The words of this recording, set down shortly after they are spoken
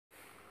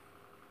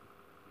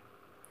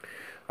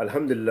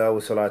Alhamdulillah wa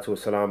salatu wa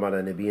salam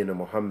ala nabiyyina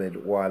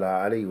Muhammad wa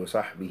ala alihi wa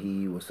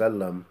sahbihi wa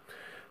sallam.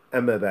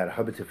 Amma ba'd,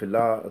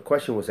 habibullah. A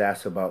question was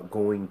asked about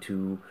going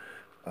to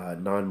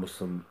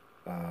non-Muslim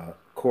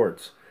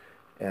courts.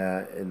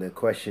 And the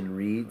question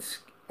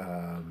reads,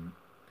 Assalamu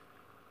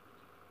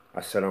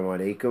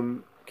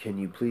alaikum. Can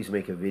you please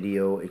make a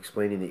video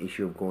explaining the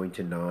issue of going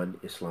to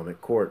non-Islamic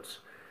courts?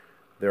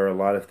 There are a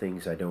lot of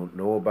things I don't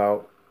know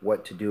about.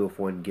 What to do if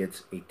one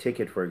gets a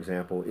ticket, for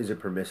example. Is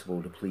it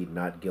permissible to plead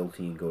not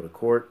guilty and go to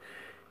court?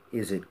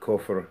 Is it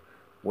kufr?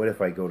 What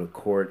if I go to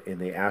court and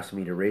they ask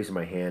me to raise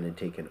my hand and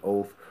take an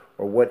oath?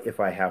 Or what if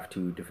I have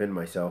to defend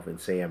myself and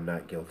say I'm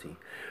not guilty?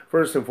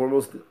 First and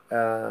foremost,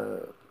 by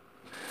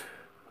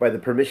the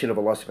permission of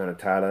Allah subhanahu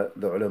wa ta'ala,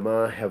 the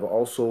ulama have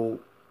also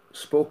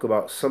spoke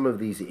about some of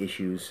these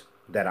issues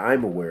that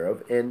I'm aware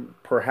of, and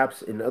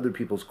perhaps in other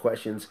people's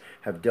questions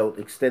have dealt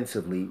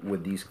extensively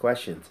with these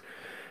questions.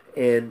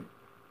 And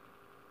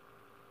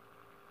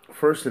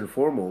first and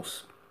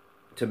foremost,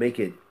 to make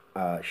it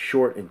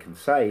short and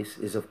concise,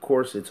 is of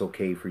course it's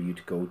okay for you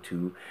to go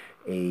to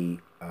a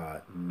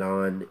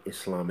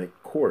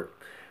non-Islamic court,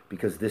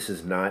 because this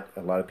is not,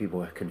 a lot of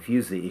people have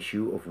confused the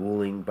issue of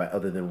ruling by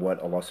other than what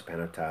Allah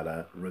subhanahu wa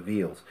ta'ala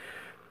reveals.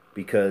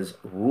 Because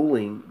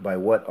ruling by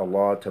what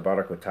Allah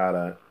tabarak wa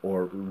ta'ala,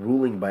 or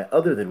ruling by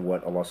other than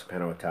what Allah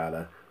subhanahu wa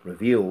ta'ala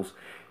reveals,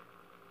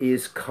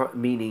 is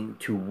meaning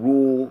to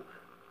rule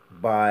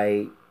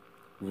by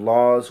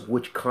laws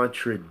which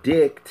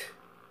contradict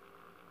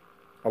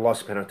Allah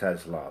subhanahu wa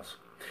ta'ala's laws.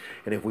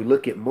 And if we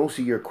look at most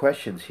of your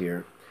questions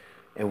here,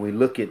 and we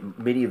look at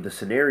many of the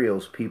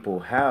scenarios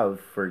people have,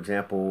 for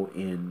example,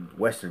 in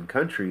Western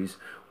countries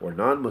or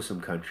non-Muslim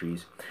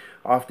countries,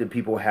 often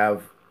people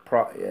have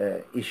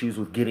issues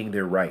with getting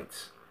their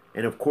rights.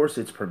 And of course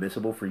it's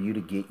permissible for you to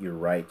get your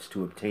rights,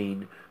 to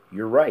obtain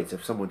your rights.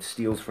 If someone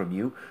steals from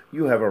you,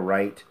 you have a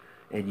right,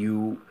 and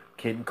you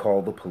can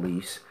call the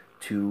police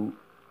to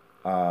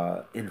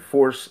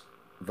enforce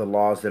the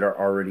laws that are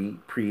already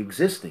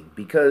pre-existing,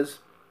 because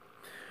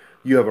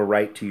you have a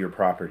right to your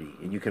property,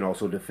 and you can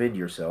also defend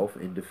yourself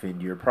and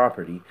defend your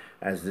property,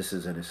 as this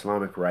is an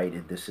Islamic right,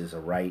 and this is a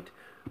right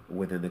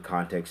within the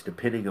context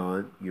depending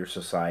on your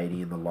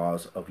society and the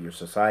laws of your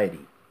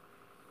society.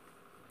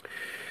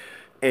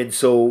 And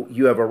so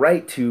you have a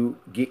right to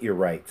get your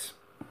rights,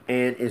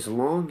 and as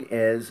long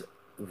as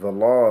the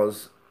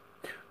laws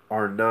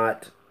are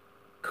not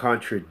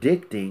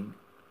contradicting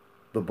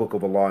the Book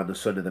of Allah and the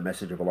Sunnah, the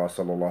Message of Allah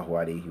sallallahu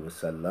alaihi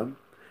wasallam,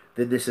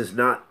 then this is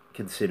not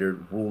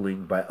considered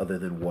ruling by other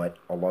than what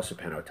Allah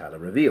subhanahu wa ta'ala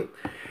revealed.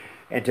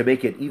 And to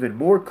make it even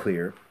more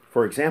clear,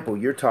 for example,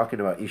 you're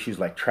talking about issues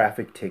like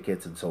traffic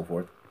tickets and so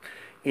forth.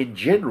 In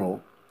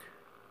general,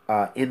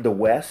 in the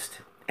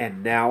West,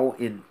 and now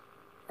in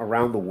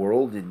around the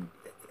world, in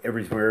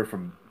everywhere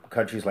from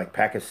countries like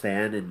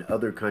Pakistan and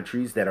other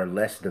countries that are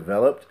less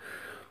developed,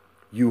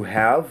 you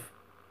have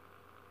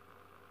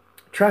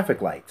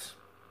traffic lights.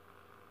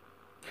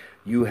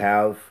 You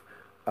have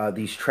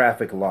these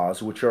traffic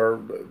laws, which are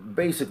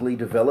basically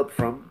developed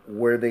from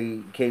where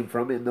they came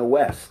from in the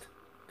West,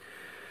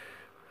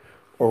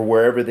 or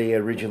wherever they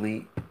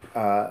originally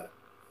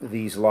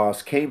these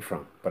laws came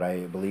from. But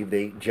I believe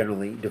they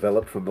generally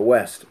developed from the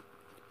West.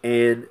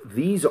 And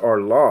these are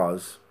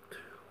laws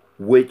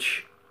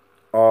which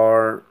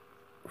are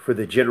for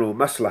the general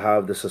maslahah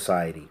of the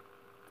society.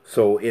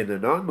 So in a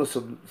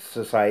non-Muslim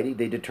society,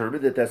 they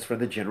determine that that's for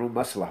the general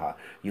maslahah.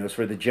 It's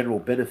for the general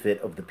benefit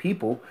of the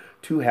people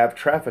to have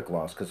traffic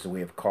laws, because we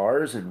have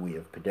cars and we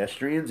have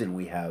pedestrians and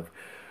we have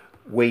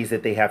ways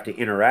that they have to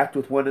interact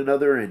with one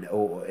another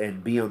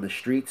and be on the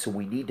street. So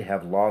we need to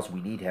have laws. We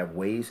need to have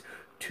ways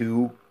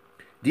to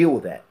deal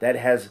with that.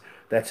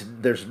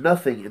 There's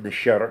nothing in the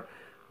Shara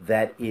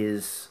that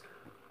is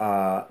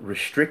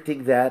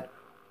restricting that,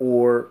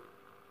 or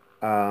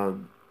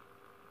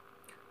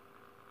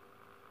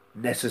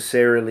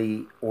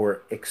necessarily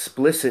or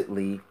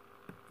explicitly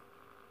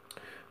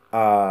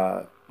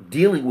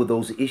dealing with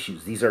those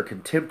issues. These are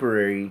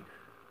contemporary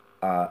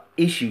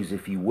issues,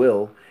 if you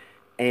will,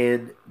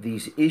 and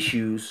these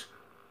issues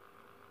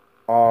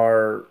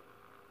are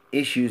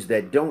issues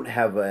that don't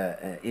have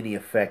any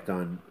effect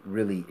on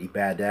really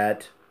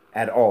ibadat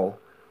at all,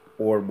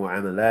 or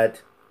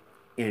mu'amalat,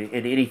 and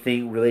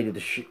anything related to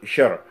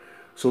shara.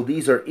 So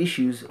these are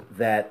issues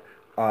that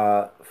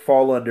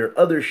fall under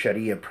other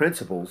Sharia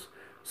principles,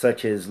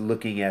 such as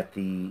looking at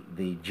the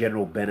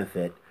general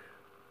benefit,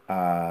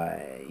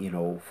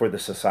 for the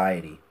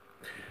society.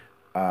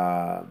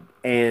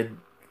 And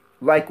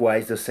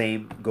likewise, the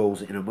same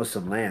goes in a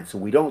Muslim land. So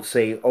we don't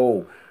say,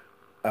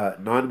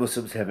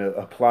 non-Muslims have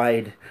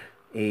applied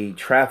a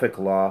traffic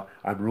law,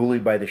 I'm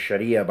ruling by the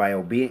Sharia by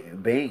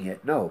obeying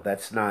it. No,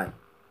 that's not.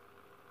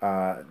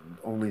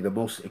 Only the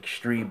most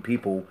extreme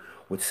people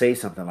would say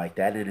something like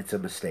that, and it's a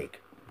mistake.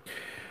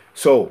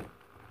 So,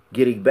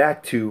 getting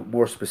back to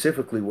more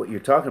specifically what you're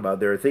talking about,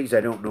 there are things I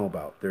don't know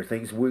about. There are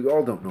things we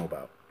all don't know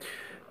about.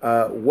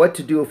 What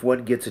to do if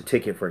one gets a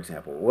ticket, for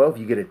example. Well, if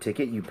you get a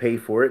ticket, you pay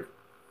for it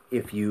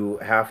if you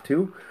have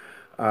to,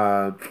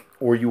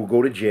 or you will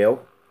go to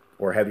jail,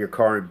 or have your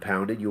car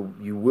impounded,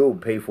 you will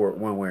pay for it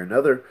one way or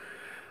another.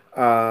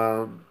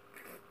 Um,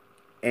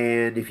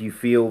 and if you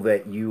feel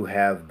that you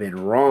have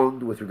been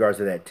wronged with regards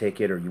to that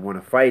ticket or you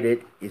want to fight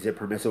it, is it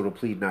permissible to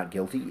plead not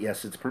guilty?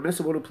 Yes, it's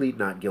permissible to plead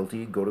not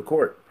guilty and go to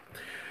court.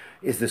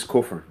 Is this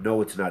kufr?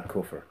 No, it's not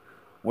kufr.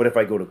 What if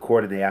I go to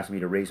court and they ask me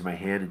to raise my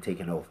hand and take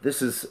an oath?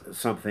 This is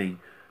something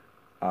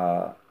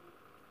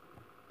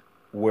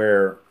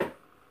where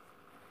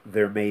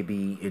there may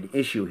be an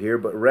issue here,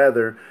 but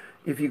rather,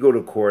 if you go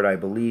to court, I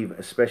believe,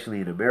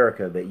 especially in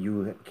America, that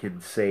you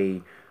can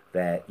say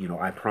that,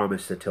 I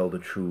promise to tell the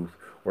truth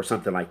or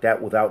something like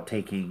that without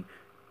taking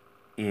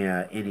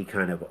any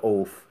kind of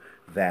oath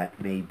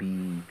that may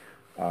be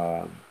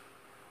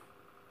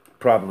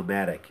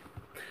problematic.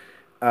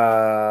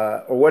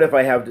 Or what if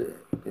I have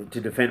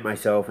to defend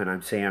myself and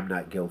I'm saying I'm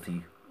not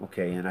guilty?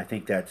 Okay, and I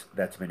think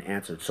that's been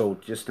answered. So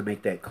just to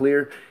make that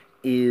clear,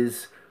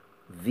 is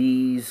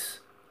these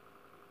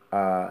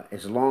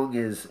as long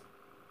as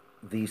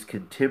these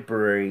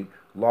contemporary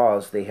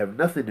laws, they have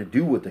nothing to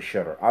do with the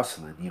shar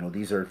aslan.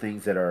 These are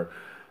things that are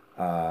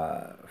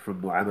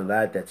from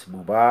mu'amalat, that's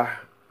mubah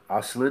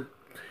aslan,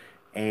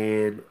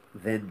 and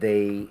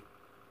then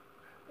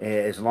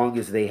as long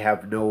as they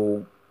have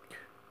no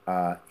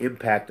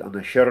impact on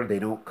the shar, they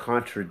don't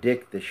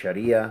contradict the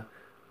sharia,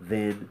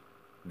 then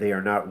they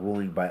are not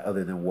ruling by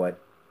other than what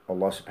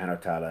Allah subhanahu wa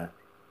ta'ala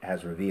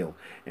has revealed.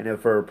 And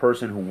if for a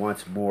person who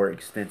wants more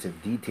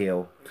extensive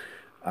detail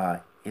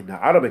in the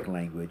Arabic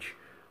language,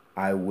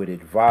 I would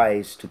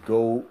advise to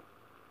go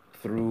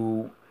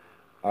through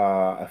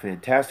a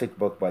fantastic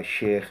book by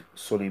Sheikh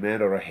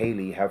Suleiman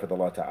al-Rahili,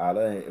 Hafidhullah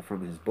Ta'ala,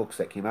 from his books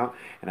that came out.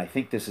 And I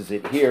think this is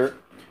it here.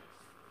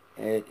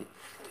 It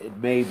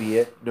may be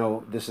it.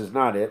 No, this is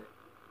not it.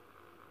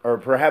 Or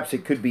perhaps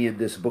it could be in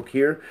this book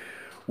here,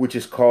 which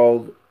is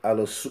called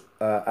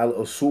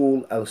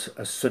Al-Usul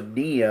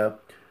Al-Sunniya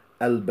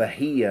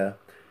Al-Bahiyya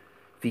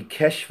Fi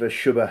Kashf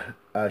Shubha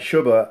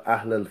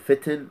Ahl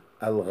Al-Fitan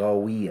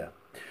Al-Ghawiyya.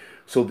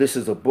 So this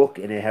is a book,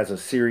 and it has a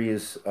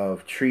series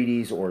of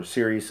treaties or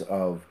series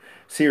of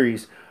very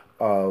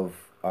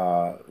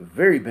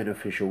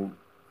beneficial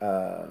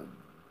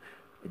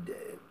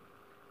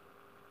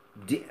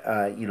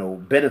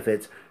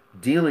benefits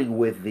dealing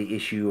with the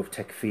issue of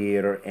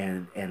takfir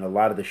and a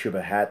lot of the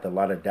shubahat, a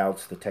lot of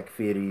doubts the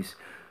takfiris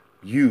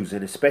use.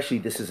 And especially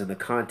this is in the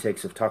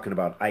context of talking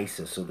about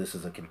ISIS. So this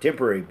is a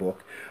contemporary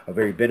book, a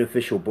very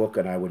beneficial book,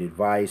 and I would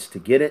advise to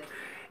get it.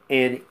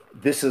 And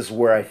this is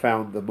where I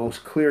found the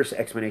most clearest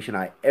explanation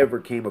I ever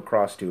came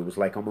across to. It was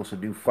like almost a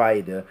new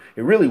faida.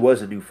 It really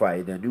was a new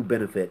faida, a new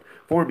benefit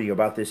for me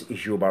about this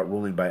issue about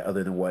ruling by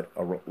other than what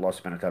Allah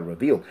subhanahu wa ta'ala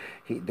revealed.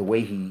 The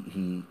way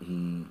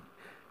he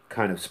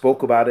kind of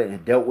spoke about it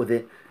and dealt with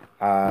it,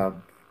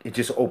 it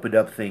just opened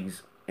up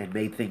things and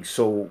made things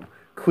so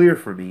clear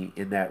for me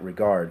in that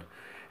regard.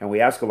 And we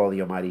ask Allah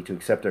the Almighty to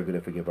accept our good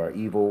and forgive our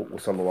evil. Wa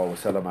sallallahu wa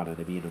sallam ala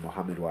nabiyyina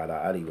Muhammad wa ala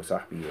alihi wa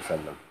sahbihi wa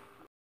sallam.